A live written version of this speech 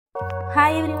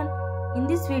Hi everyone, in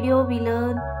this video we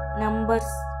learn numbers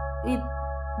with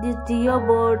this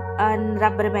geoboard and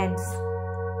rubber bands.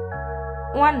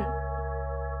 1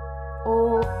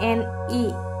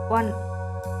 O-N-E 1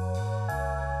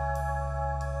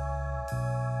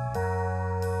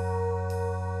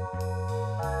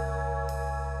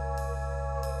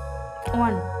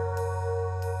 1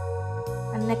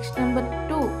 and next number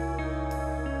 2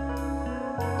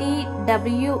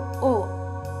 T-W-O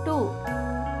 2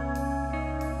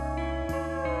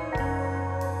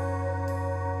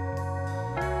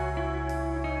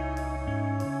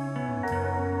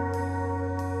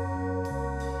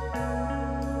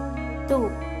 2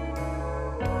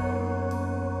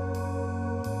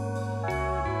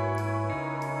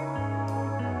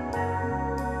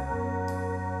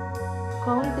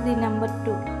 count the number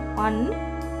 2 1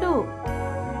 2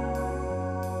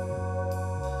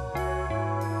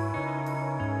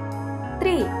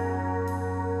 3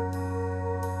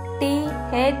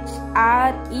 T-H-R-E-E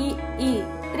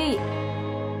 3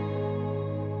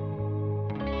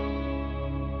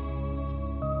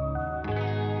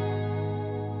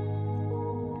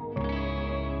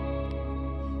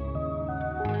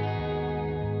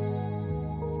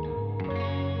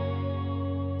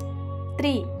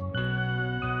 3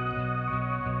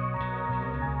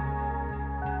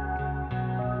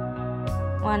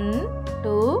 1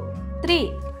 2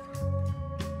 3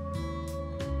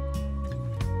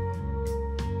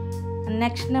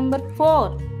 next number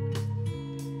 4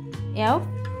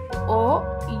 F-O-U-R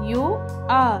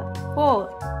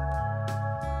 4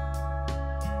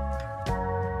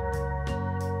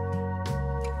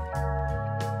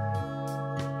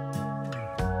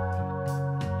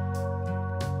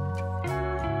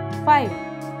 5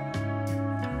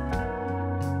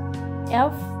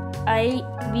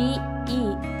 F-I-V-E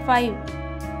 5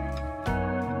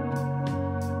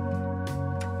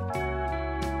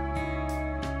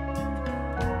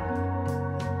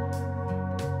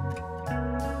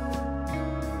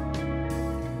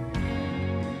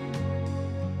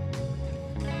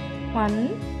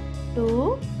 1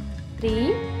 2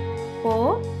 3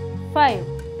 4 5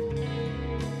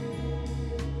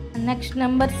 next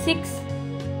number 6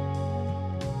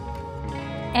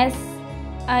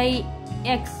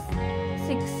 S-I-X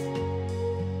 6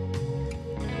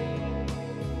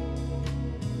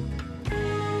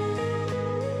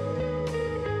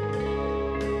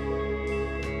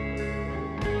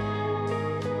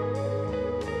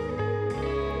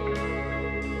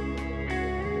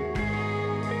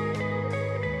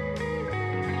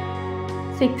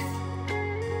 6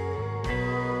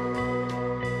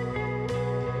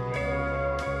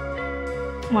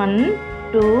 1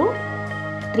 2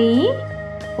 3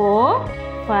 4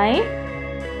 5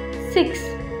 6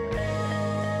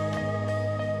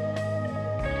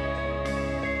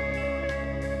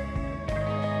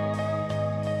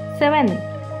 7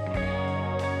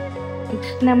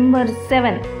 it's number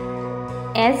 7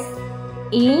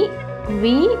 S-E-V-E-N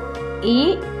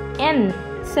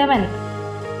 7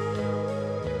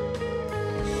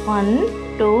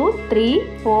 1 2 3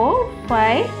 4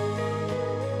 5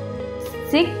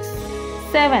 6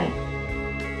 7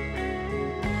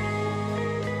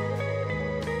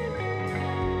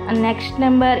 and next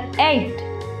number 8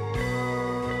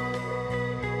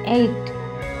 8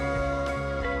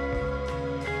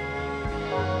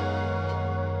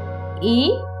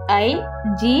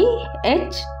 E-I-G-H-T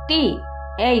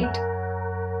 8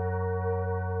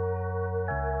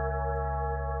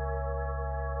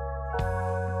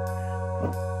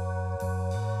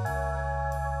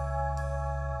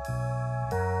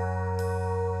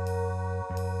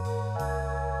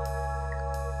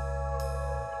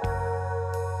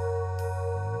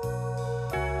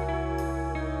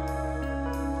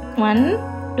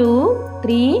 1 2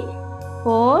 3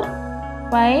 4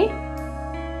 5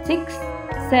 6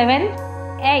 7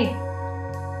 8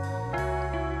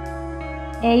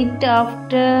 8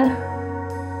 after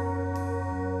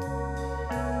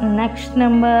next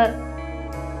number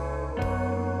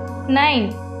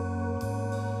 9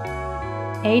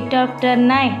 8 after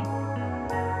 9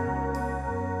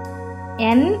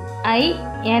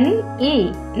 N-I-N-E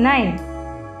 9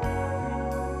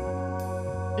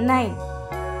 9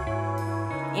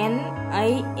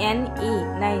 N-I-N-E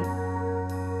 9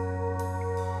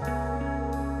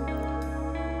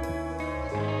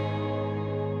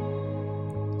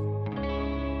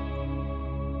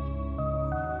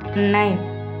 9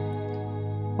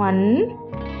 1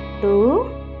 2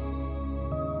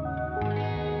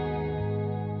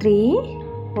 3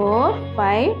 4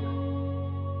 5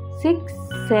 6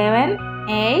 7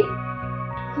 8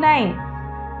 9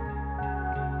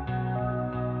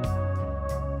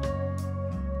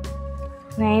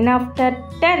 9 after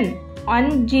 10.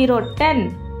 1 0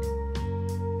 10.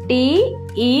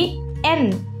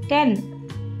 TEN 10.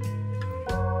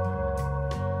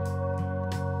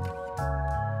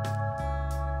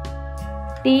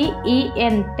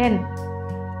 10.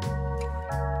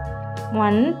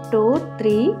 1 2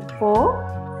 3 4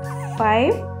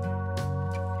 5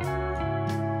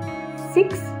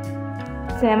 6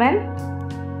 7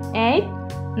 8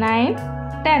 9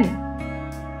 10.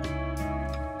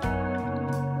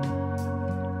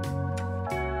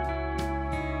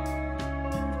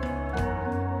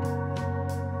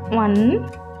 1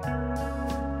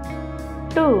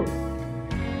 2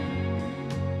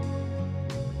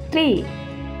 3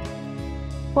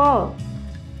 4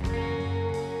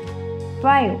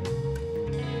 5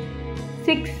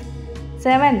 6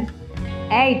 7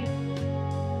 8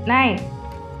 9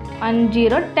 1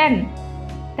 0 10.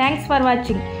 Thanks for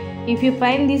watching. If you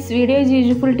find this video is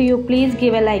useful to you, please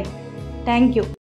give a like. Thank you.